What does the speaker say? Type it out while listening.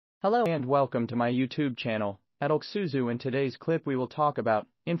Hello and welcome to my YouTube channel, Alexandru. In today's clip we will talk about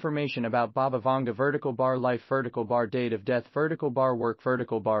information about Baba Vanga: vertical bar life, vertical bar date of death, vertical bar work,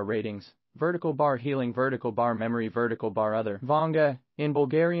 vertical bar ratings, vertical bar healing, vertical bar memory, vertical bar other. Vanga, in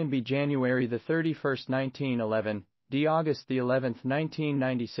Bulgarian, b January the 31st, 1911, d August the 11th,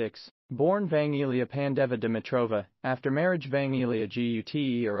 1996. Born Vangelia Pandeva Dimitrova, after marriage Vangelia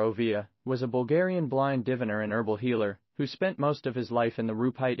Gute or Ovia, was a Bulgarian blind diviner and herbal healer, who spent most of his life in the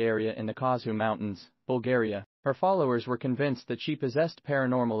Rupite area in the Kazhu Mountains, Bulgaria. Her followers were convinced that she possessed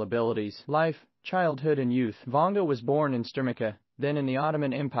paranormal abilities. Life, childhood and youth. Vanga was born in Sturmica, then in the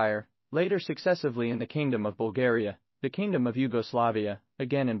Ottoman Empire, later successively in the Kingdom of Bulgaria, the Kingdom of Yugoslavia,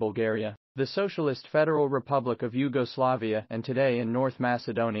 again in Bulgaria, the Socialist Federal Republic of Yugoslavia, and today in North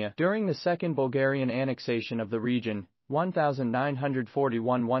Macedonia. During the Second Bulgarian annexation of the region,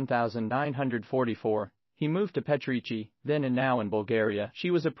 1941-1944, he moved to Petrici, then and now in Bulgaria.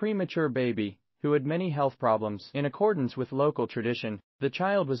 She was a premature baby, who had many health problems. In accordance with local tradition, the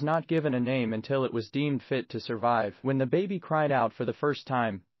child was not given a name until it was deemed fit to survive. When the baby cried out for the first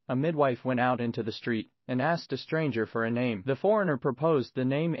time, a midwife went out into the street and asked a stranger for a name. The foreigner proposed the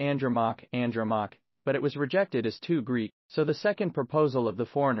name Andromache, but it was rejected as too Greek, so the second proposal of the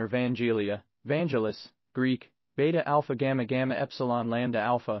foreigner, Vangelis, Greek, Beta Alpha Gamma Gamma Epsilon Lambda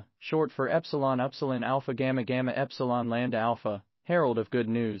Alpha, short for Epsilon Upsilon Alpha Gamma Gamma Epsilon Lambda Alpha, herald of good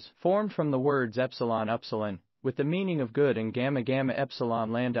news, formed from the words Epsilon Upsilon, with the meaning of good, and Gamma Gamma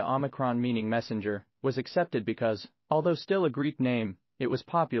Epsilon Lambda Omicron meaning messenger, was accepted because, although still a Greek name, it was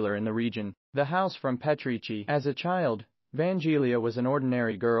popular in the region. The house from Petrici. As a child, Vangelia was an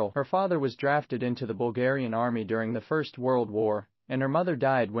ordinary girl. Her father was drafted into the Bulgarian army during the First World War, and her mother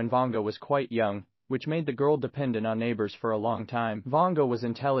died when Vanga was quite young, which made the girl dependent on neighbors for a long time. Vanga was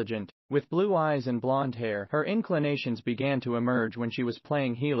intelligent, with blue eyes and blonde hair. Her inclinations began to emerge when she was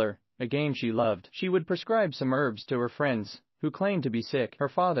playing healer, a game she loved. She would prescribe some herbs to her friends, who claimed to be sick. Her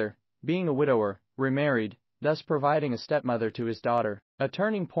father, being a widower, remarried, thus providing a stepmother to his daughter. A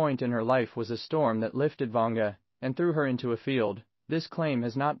turning point in her life was a storm that lifted Vanga and threw her into a field. This claim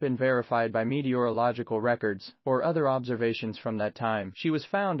has not been verified by meteorological records or other observations from that time. She was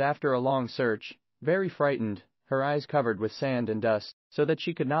found after a long search, very frightened, her eyes covered with sand and dust, so that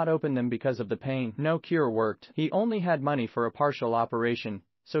she could not open them because of the pain. No cure worked. He only had money for a partial operation,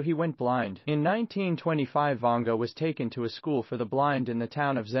 so he went blind. In 1925, Vanga was taken to a school for the blind in the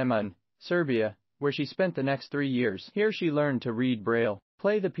town of Zemun, Serbia, where she spent the next 3 years. Here she learned to read Braille,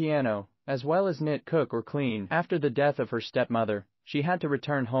 play the piano, as well as knit, cook or clean. After the death of her stepmother, she had to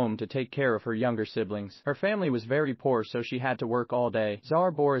return home to take care of her younger siblings. Her family was very poor, so she had to work all day.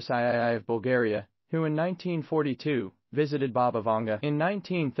 Tsar Boris II of Bulgaria, who in 1942 visited Baba Vanga. In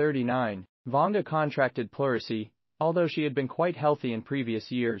 1939, Vanga contracted pleurisy, although she had been quite healthy in previous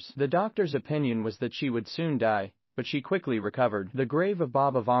years. The doctor's opinion was that she would soon die, but she quickly recovered. The grave of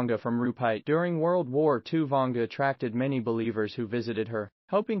Baba Vanga from Rupite. During World War II, Vanga attracted many believers who visited her,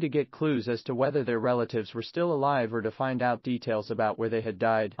 hoping to get clues as to whether their relatives were still alive or to find out details about where they had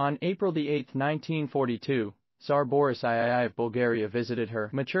died. On April 8, 1942, Tsar Boris II of Bulgaria visited her.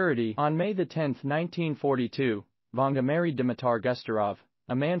 Maturity. On May 10, 1942, Vanga married Dimitar Gustarov,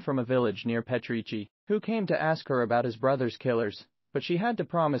 a man from a village near Petrici, who came to ask her about his brother's killers, but she had to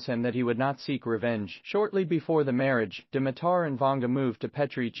promise him that he would not seek revenge. Shortly before the marriage, Dimitar and Vanga moved to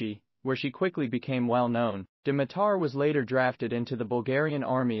Petrici, where she quickly became well known. Dimitar was later drafted into the Bulgarian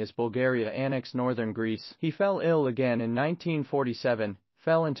army as Bulgaria annexed northern Greece. He fell ill again in 1947,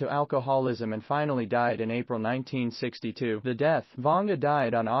 fell into alcoholism and finally died in April 1962. The death. Vanga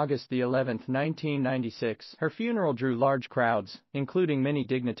died on August 11, 1996. Her funeral drew large crowds, including many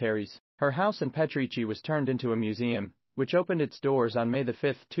dignitaries. Her house in Petrici was turned into a museum, which opened its doors on May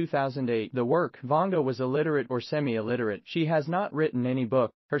 5, 2008. The work. Vanga was illiterate or semi-illiterate. She has not written any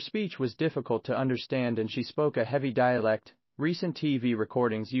book. Her speech was difficult to understand and she spoke a heavy dialect. Recent TV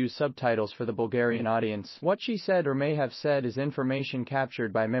recordings use subtitles for the Bulgarian audience. What she said or may have said is information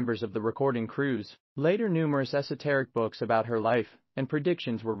captured by members of the recording crews. Later, numerous esoteric books about her life and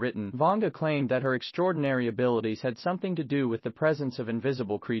predictions were written. Vanga claimed that her extraordinary abilities had something to do with the presence of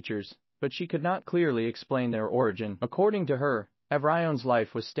invisible creatures, but she could not clearly explain their origin. According to her, Evrion's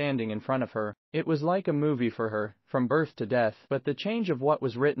life was standing in front of her. It was like a movie for her, from birth to death, but the change of what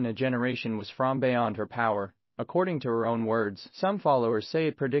was written a generation was from beyond her power. According to her own words, some followers say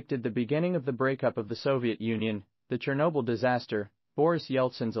it predicted the beginning of the breakup of the Soviet Union, the Chernobyl disaster, Boris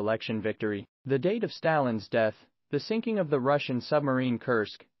Yeltsin's election victory, the date of Stalin's death, the sinking of the Russian submarine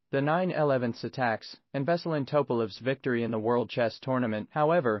Kursk, the 9/11 attacks, and Veselin Topolov's victory in the World Chess Tournament.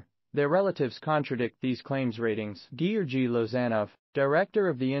 However, Their relatives contradict these claims. Ratings. Georgy Lozanov, director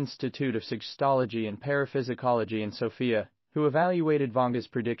of the Institute of Sextology and Paraphysicology in Sofia, who evaluated Vanga's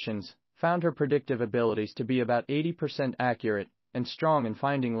predictions, found her predictive abilities to be about 80% accurate and strong in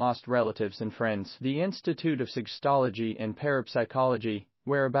finding lost relatives and friends. The Institute of Sextology and Parapsychology,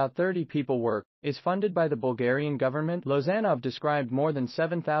 where about 30 people work, is funded by the Bulgarian government. Lozanov described more than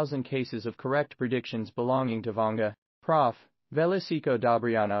 7,000 cases of correct predictions belonging to Vanga. Prof. Velisiko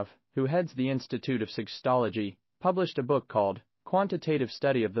Dobryanov, who heads the Institute of Sextology, published a book called Quantitative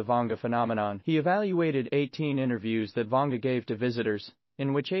Study of the Vanga Phenomenon. He evaluated 18 interviews that Vanga gave to visitors,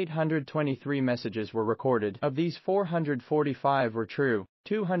 in which 823 messages were recorded. Of these, 445 were true,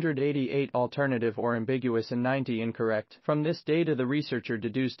 288 alternative or ambiguous, and 90 incorrect. From this data, the researcher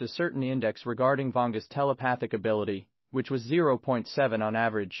deduced a certain index regarding Vanga's telepathic ability, which was 0.7 on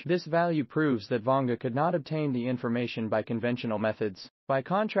average. This value proves that Vanga could not obtain the information by conventional methods. By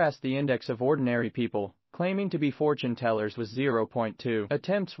contrast, the index of ordinary people, claiming to be fortune tellers, was 0.2.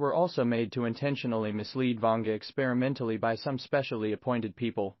 Attempts were also made to intentionally mislead Vanga experimentally by some specially appointed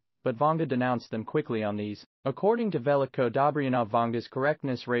people, but Vanga denounced them quickly on these. According to Veliko Dobryanov, Vanga's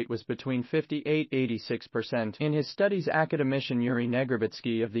correctness rate was between 58–86%. In his studies, academician Yuri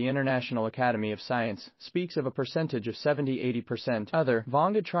Negrabitsky of the International Academy of Science speaks of a percentage of 70–80%.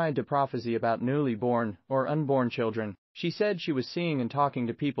 Vanga tried to prophesy about newly born or unborn children. She said she was seeing and talking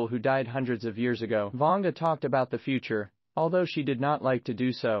to people who died hundreds of years ago. Vanga talked about the future, although she did not like to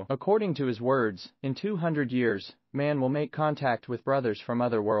do so. According to his words, in 200 years, man will make contact with brothers from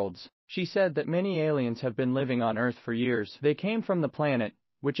other worlds. She said that many aliens have been living on Earth for years. They came from the planet,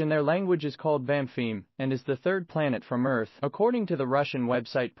 which in their language is called Vamfim, and is the third planet from Earth. According to the Russian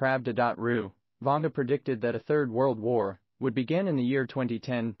website Pravda.ru, Vanga predicted that a third world war would begin in the year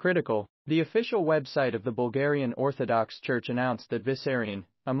 2010. Critical. The official website of the Bulgarian Orthodox Church announced that Vissarion,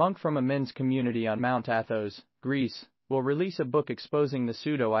 a monk from a men's community on Mount Athos, Greece, will release a book exposing the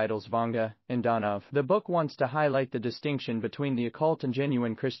pseudo-idols Vanga and Donov. The book wants to highlight the distinction between the occult and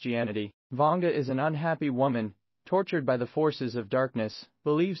genuine Christianity. Vanga is an unhappy woman, tortured by the forces of darkness,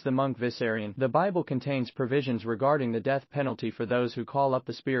 believes the monk Vissarion. The Bible contains provisions regarding the death penalty for those who call up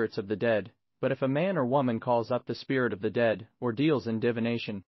the spirits of the dead. But if a man or woman calls up the spirit of the dead, or deals in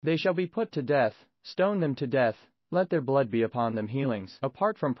divination, they shall be put to death. Stone them to death, let their blood be upon them. Healings.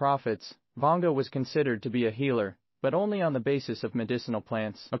 Apart from prophets, Vanga was considered to be a healer, but only on the basis of medicinal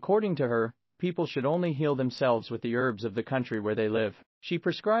plants. According to her, people should only heal themselves with the herbs of the country where they live. She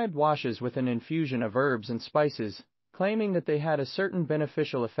prescribed washes with an infusion of herbs and spices, claiming that they had a certain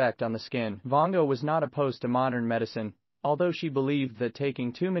beneficial effect on the skin. Vanga was not opposed to modern medicine, although she believed that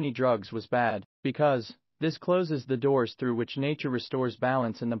taking too many drugs was bad, because this closes the doors through which nature restores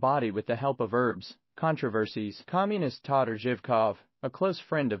balance in the body with the help of herbs. Controversies. Communist Todor Zhivkov, a close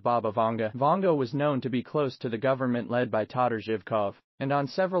friend of Baba Vanga. Vanga was known to be close to the government led by Todor Zhivkov, and on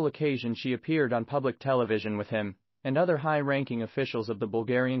several occasions she appeared on public television with him and other high-ranking officials of the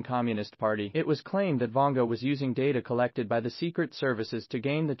Bulgarian Communist Party. It was claimed that Vanga was using data collected by the secret services to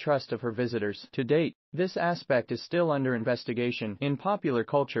gain the trust of her visitors. To date, this aspect is still under investigation. In popular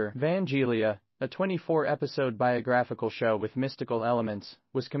culture, Vangelia, a 24-episode biographical show with mystical elements,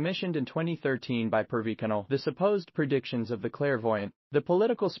 was commissioned in 2013 by Pervikanal. The supposed predictions of the clairvoyant, the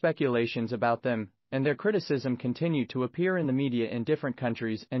political speculations about them, and their criticism continue to appear in the media in different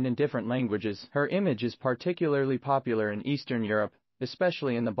countries and in different languages. Her image is particularly popular in Eastern Europe,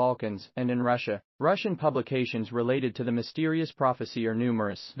 especially in the Balkans, and in Russia. Russian publications related to the mysterious prophecy are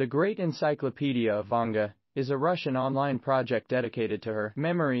numerous. The Great Encyclopedia of Vanga is a Russian online project dedicated to her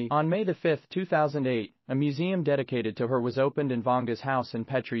memory. On May 5, 2008, a museum dedicated to her was opened in Vanga's house in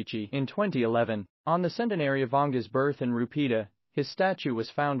Petrici. In 2011, on the centenary of Vanga's birth in Rupita, his statue was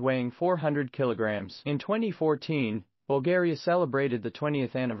found weighing 400 kilograms. In 2014, Bulgaria celebrated the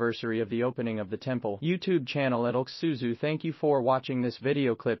 20th anniversary of the opening of the temple. YouTube channel at Alexandru. Thank you for watching this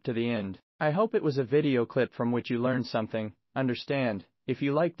video clip to the end. I hope it was a video clip from which you learned something. Understand, if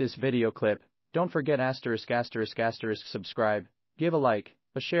you like this video clip, don't forget ***** subscribe, give a like,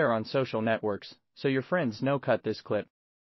 a share on social networks, so your friends know cut this clip.